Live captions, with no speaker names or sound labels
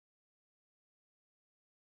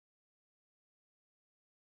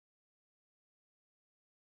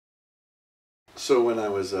So when I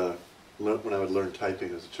was when I would learn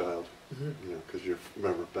typing as a child, you know, because you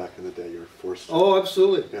remember back in the day you were forced to. Oh,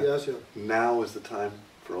 absolutely. Yeah. Yes, yeah. Now is the time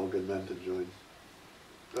for all good men to join.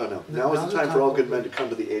 Oh no, now is the time for all good men to come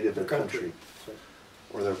to the aid of their country Right.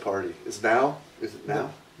 or their party. Is now? Is it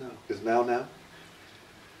now? No. Is now?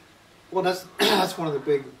 Well, that's one of the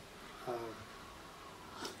big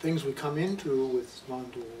things we come into with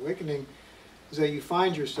non-dual awakening, is that you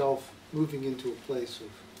find yourself moving into a place of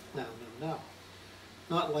now.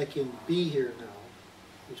 Not like in Be Here Now,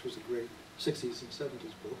 which was a great 60s and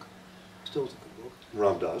 70s book. Still is a good book.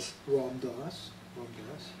 Ram Dass. Ram Dass.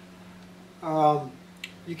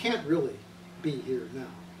 You can't really be here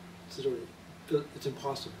now. It's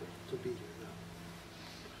impossible to be here now.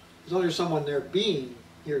 As long as there's someone there being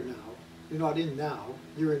here now, you're not in now,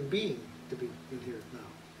 you're in being to be in here now.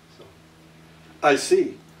 So I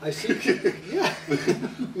see. Yeah.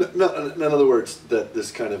 No, in other words, that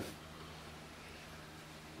this kind of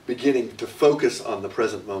beginning to focus on the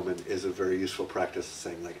present moment is a very useful practice.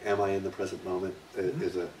 Saying like, am I in the present moment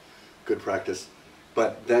is a good practice.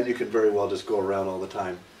 But then you can very well just go around all the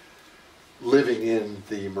time living in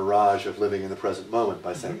the mirage of living in the present moment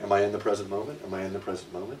by saying, am I in the present moment? Am I in the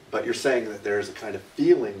present moment? But you're saying that there's a kind of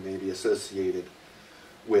feeling maybe associated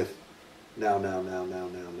with now.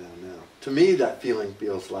 To me, that feeling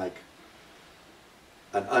feels like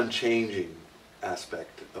an unchanging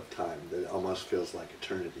aspect of time that almost feels like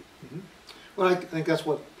eternity. Well, I think that's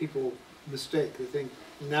what people mistake. They think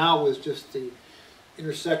now is just the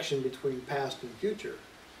intersection between past and future.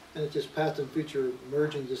 And it's just past and future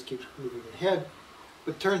merging, just keeps moving ahead.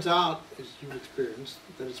 But it turns out, as you've experienced,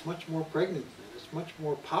 that it's much more pregnant than that. It's much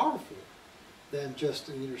more powerful than just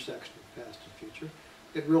an intersection of past and future.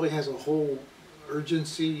 It really has a whole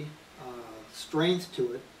urgency, strength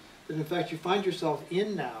to it, that in fact you find yourself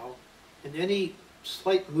in now, and any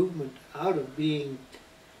slight movement out of being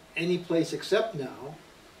any place except now,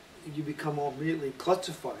 you become immediately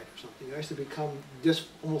clutzified or something. You actually become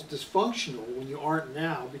almost dysfunctional when you aren't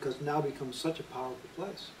now, because now becomes such a powerful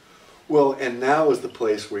place. Well, and now is the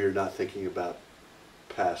place where you're not thinking about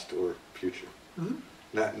past or future.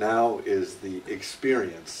 Now is the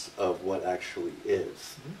experience of what actually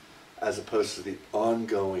is, as opposed to the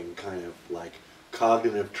ongoing kind of like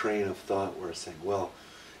cognitive train of thought where it's saying, well,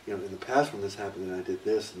 you know, in the past when this happened and I did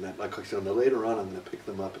this and that, like I said, later on I'm going to pick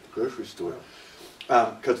them up at the grocery store.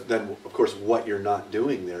 Because then, of course, what you're not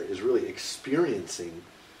doing there is really experiencing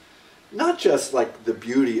not just like the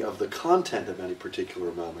beauty of the content of any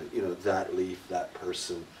particular moment, you know, that leaf, that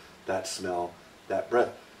person, that smell, that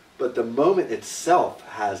breath, but the moment itself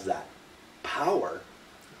has that power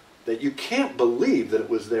that you can't believe that it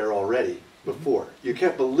was there already before. You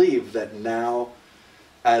can't believe that now,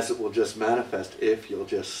 as it will just manifest if you'll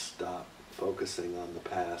just stop focusing on the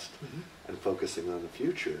past and focusing on the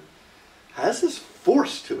future, has this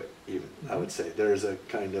force to it even, I would say. There's a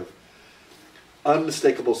kind of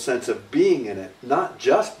unmistakable sense of being in it, not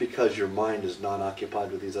just because your mind is not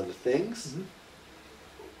occupied with these other things,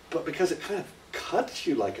 but because it kind of cuts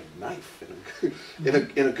you like a knife in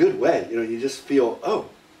a good way. You know, you just feel, oh,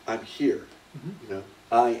 I'm here. You know,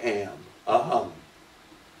 I am.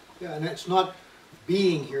 Yeah, and it's not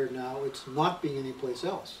being here now, it's not being anyplace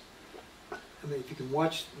else. I mean, if you can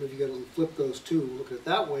watch, if you got to flip those two, look at it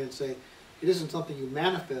that way and say, it isn't something you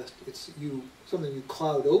manifest, it's something you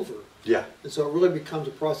cloud over. Yeah. And so it really becomes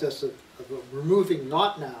a process of removing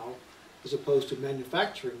not now, as opposed to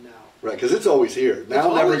manufacturing now. Right, because it's always here.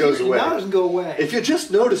 Now never goes away. Now doesn't go away. If you just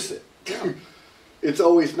notice it, it's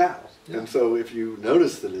always now. Yeah. And so if you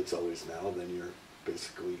notice that it's always now, then you're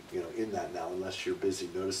basically, you know, in that now, unless you're busy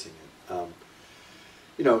noticing it.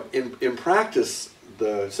 You know, in practice,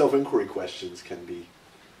 the self-inquiry questions can be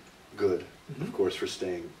good, of course, for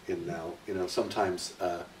staying in now. You know, sometimes,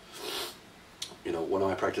 you know, one of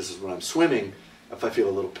my practices when I'm swimming, if I feel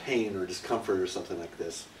a little pain or discomfort or something like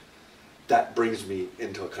this, that brings me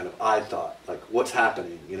into a kind of I thought, like, what's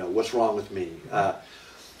happening? You know, what's wrong with me? And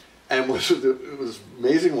it was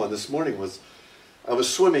amazing one this morning was, I was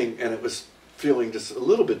swimming and it was feeling just a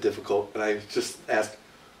little bit difficult, and I just asked,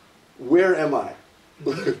 where am I?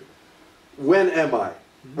 When am I?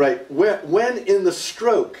 Right? When in the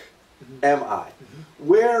stroke am I?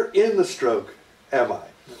 Where in the stroke am I?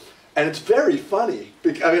 And it's very funny. I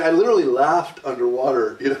mean, I literally laughed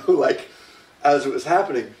underwater, you know, like as it was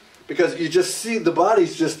happening, because you just see the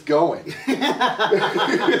body's just going.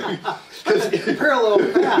 Parallel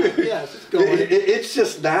path, yes, it's going. It's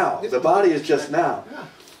just now. The body is just now.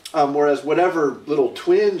 Whereas whatever little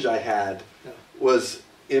twinge I had was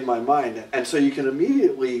in my mind. And so you can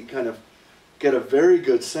immediately kind of get a very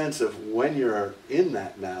good sense of when you're in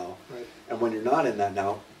that now Right. and when you're not in that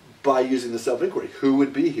now by using the self-inquiry. Who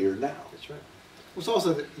would be here now? That's right. Well, it's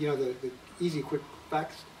also the easy, quick,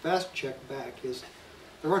 fast check back is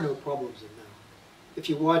there are no problems in now. If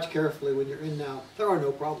you watch carefully when you're in now, there are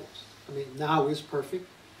no problems. I mean, now is perfect.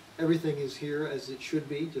 Everything is here as it should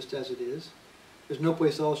be, just as it is. There's no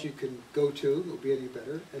place else you can go to that will be any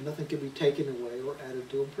better, and nothing can be taken away or added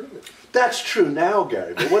to improve it. That's true now,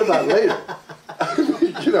 Gary, but what about later?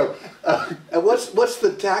 And what's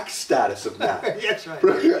the tax status of now? That's right.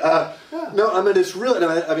 No, I mean, it's really,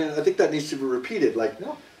 I think that needs to be repeated. Like,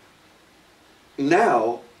 No,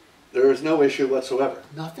 now, there is no issue whatsoever.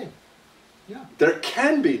 nothing. Yeah, There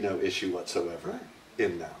can be no issue whatsoever Right.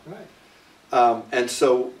 in now. right. And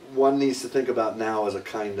so one needs to think about now as a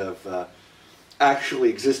kind of actually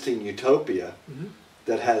existing utopia Mm-hmm.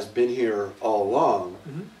 that has been here all along,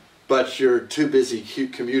 Mm-hmm. but you're too busy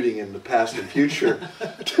commuting in the past and future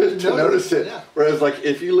to notice it. Yeah. Whereas, like,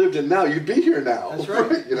 if you lived in now, you'd be here now. That's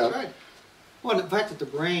right. You know? That's right. Well, and the fact that the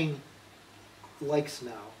brain likes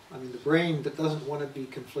now. I mean, the brain that doesn't want to be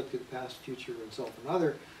conflicted past, future, and self and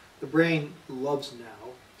other, the brain loves now,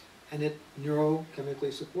 and it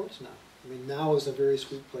neurochemically supports now. I mean, now is a very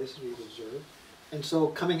sweet place, as we've observed. And so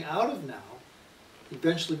coming out of now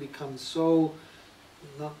eventually becomes so,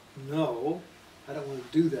 no, I don't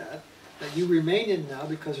want to do that, that you remain in now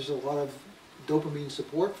because there's a lot of dopamine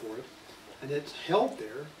support for it, and it's held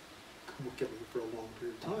there for a long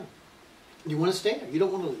period of time. You want to stay there. You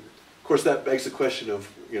don't want to leave it. Of course, that begs the question of,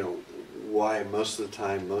 why most of the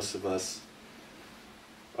time most of us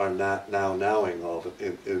are not nowing all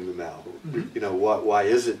in the now. Mm-hmm. Why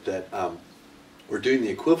is it that we're doing the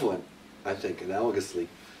equivalent, I think, analogously,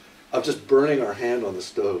 of just burning our hand on the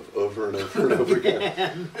stove over and over and over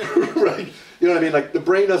again? Right? You know what I mean? Like, the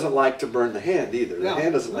brain doesn't like to burn the hand either. The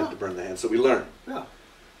hand doesn't like to burn the hand, so we learn. Yeah.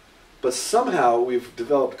 But somehow we've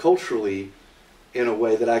developed culturally in a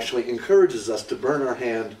way that actually encourages us to burn our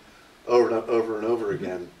hand over and over and over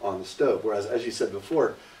again on the stove. Whereas, as you said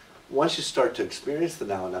before, once you start to experience the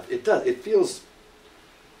now enough, it feels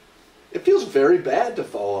very bad to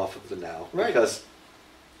fall off of the now. Right. Because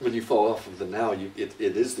when you fall off of the now, it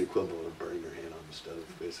is the equivalent of burning your hand on the stove,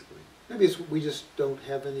 basically. Maybe we just don't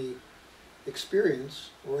have any experience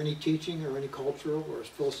or any teaching or any cultural or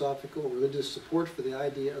philosophical or religious support for the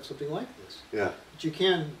idea of something like this. Yeah. But you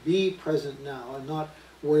can be present now and not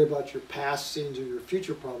worry about your past sins or your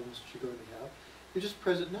future problems that you're going to have. You're just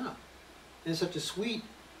present now. And it's such a sweet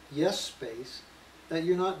yes space that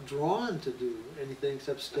you're not drawn to do anything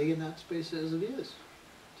except stay in that space as it is.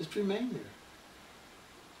 Just remain there.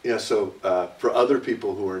 Yeah, so for other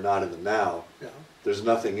people who are not in the now, Yeah. there's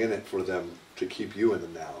nothing in it for them to keep you in the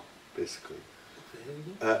now, basically. Say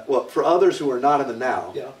it again. Well, for others who are not in the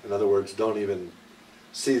now, Yeah. in other words, don't even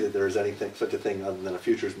see that there's anything, such a thing other than a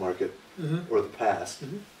futures market Mm-hmm. or the past,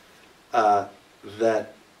 Mm-hmm.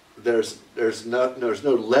 that there's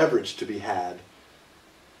no leverage to be had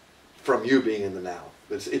from you being in the now.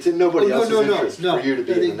 It's in nobody else's interest for you to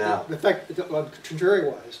be in the now. In fact,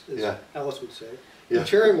 contrary-wise, as Yeah. Alice would say, Yeah.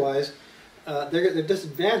 contrary-wise, they're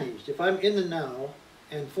disadvantaged. If I'm in the now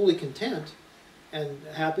and fully content and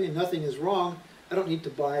happy and nothing is wrong, I don't need to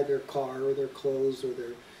buy their car or their clothes or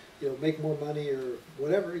their, make more money or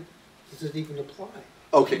whatever. It doesn't even apply.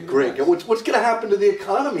 Okay, great. And what's going to happen to the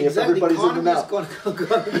economy if everybody's in the now? The economy is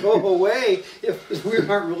going to go away if we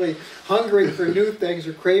aren't really hungering for new things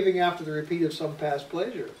or craving after the repeat of some past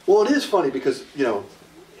pleasure. Well, it is funny because,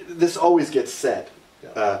 this always gets said,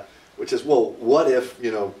 Yeah. which is, well, what if,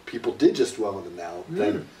 people did just dwell in the now,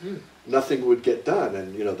 then nothing would get done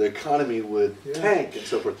and, the economy would tank and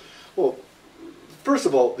so forth. Well, first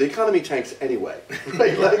of all, the economy tanks anyway,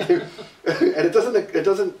 right? And it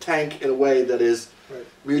doesn't tank in a way that is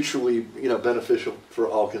mutually, beneficial for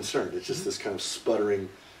all concerned. It's just this kind of sputtering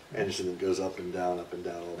engine that goes up and down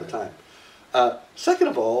all the time. Second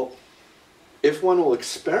of all, if one will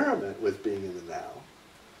experiment with being in the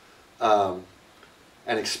now,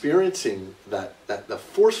 and experiencing the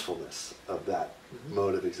forcefulness of that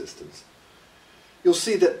mode of existence, you'll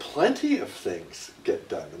see that plenty of things get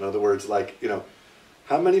done. In other words,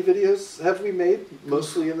 how many videos have we made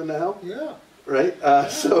mostly in the now? Yeah. Right?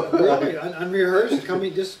 Really, unrehearsed,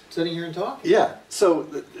 just sitting here and talking. Yeah. So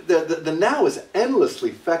the now is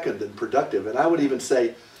endlessly fecund and productive, and I would even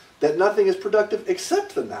say that nothing is productive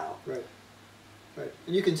except the now. Right. Right.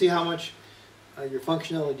 And you can see how much your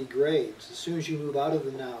functionality degrades as soon as you move out of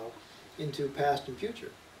the now into past and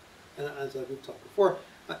future. And as we've talked before,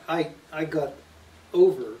 I got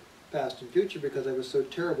over past and future because I was so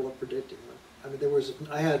terrible at predicting them. I mean,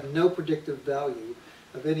 I had no predictive value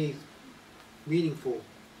of any meaningful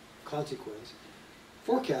consequence,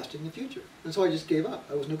 forecasting the future. And so I just gave up.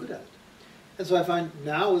 I was no good at it. And so I find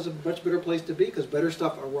now is a much better place to be because better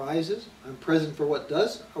stuff arises. I'm present for what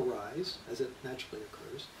does arise as it naturally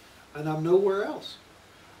occurs, and I'm nowhere else.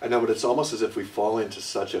 I know, but it's almost as if we fall into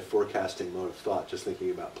such a forecasting mode of thought, just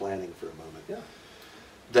thinking about planning for a moment, Yeah.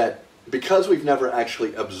 that because we've never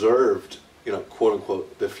actually observed, quote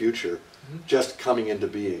unquote, the future, just coming into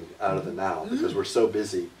being out of the now, because we're so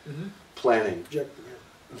busy planning, Projecting,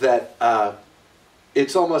 yeah. that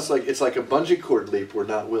it's almost like it's like a bungee cord leap we're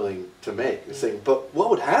not willing to make. Saying, but what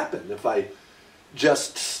would happen if I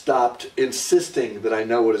just stopped insisting that I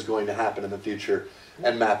know what is going to happen in the future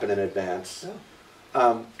and map it in advance?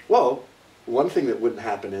 Yeah. Well, one thing that wouldn't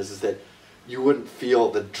happen is that you wouldn't feel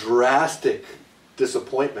the drastic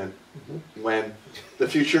disappointment when the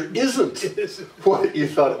future isn't what you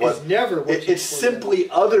thought it was. It's never what you It's simply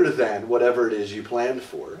other than whatever it is you planned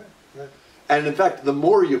for. Right, right. And in fact, the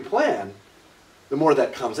more you plan, the more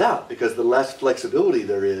that comes out, because the less flexibility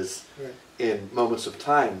there is in moments of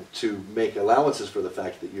time to make allowances for the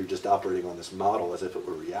fact that you're just operating on this model as if it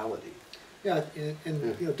were reality. Yeah, and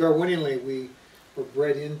Darwinianly, we were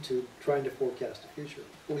bred into trying to forecast the future.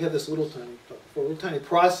 But we have this little tiny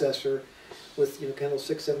processor with kind of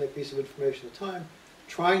 6, 7, 8 pieces of information at a time,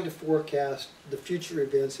 trying to forecast the future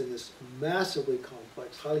events in this massively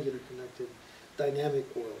complex, highly interconnected,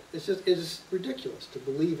 dynamic world. It is ridiculous to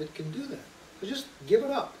believe it can do that. So just give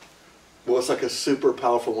it up. Well, it's like a super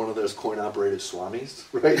powerful one of those coin-operated swamis,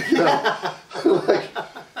 right?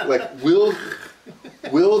 like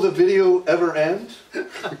will the video ever end?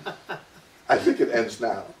 I think it ends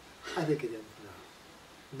now. I think it ends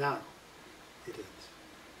now. Now it ends.